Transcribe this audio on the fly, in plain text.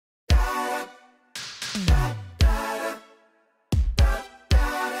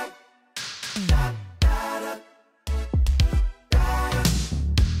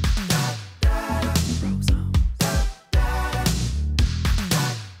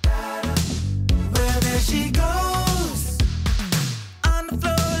she goes. On the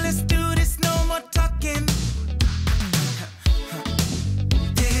floor, let's do this, no more talking.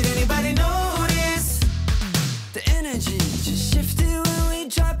 Did anybody notice? The energy just shifted when we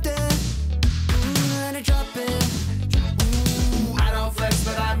dropped it. Let it drop it. I don't flex,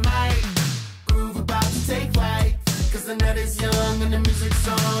 but I might. Groove about to take flight. Cause the night is young and the music's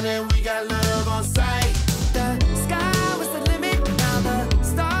on and we got love on sight. The sky was the limit, now the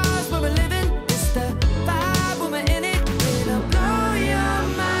stars where we're living. It's the vibe when we're in it, it'll blow your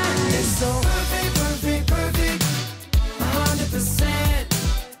mind. It's so perfect, perfect, perfect, 100%.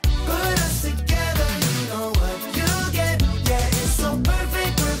 Put us together, you know what you'll get. Yeah, it's so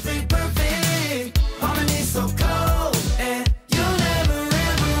perfect, perfect, perfect. Harmony so cold, and you'll never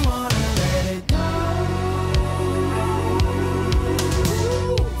ever wanna let it go.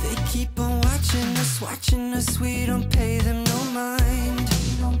 They keep on watching us, we don't pay them no mind.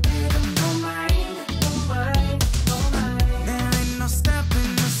 We don't pay them no mind, no mind, no mind. There ain't no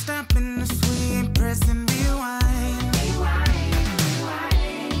stopping us, we ain't pressing rewind. Rewind,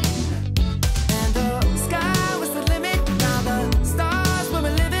 rewind. And the sky was the limit, now the stars where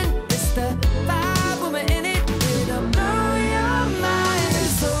we're living. It's the vibe when we're in it, it'll blow your mind.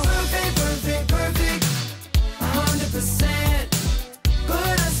 It's so perfect, perfect, perfect, 100%.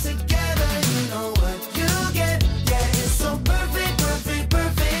 Put us together, you know what you'll get. Yeah, it's so perfect, perfect,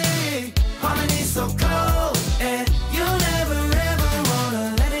 perfect. Harmony so cold, and you'll never ever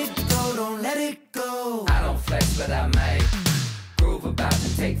wanna let it go. Don't let it go. I don't flex, but I might. Groove about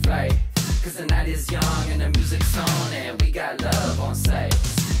to take flight. Cause the night is young and the music's on and we got love on sight.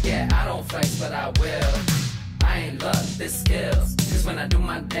 Yeah, I don't flex, but I will. I ain't luck, this skills. Cause when I do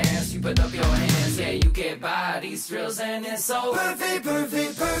my dance, you put up your hands. Yeah, you get by these thrills and it's so Perfect,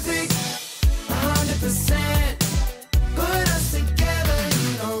 perfect, perfect, 100%. Put us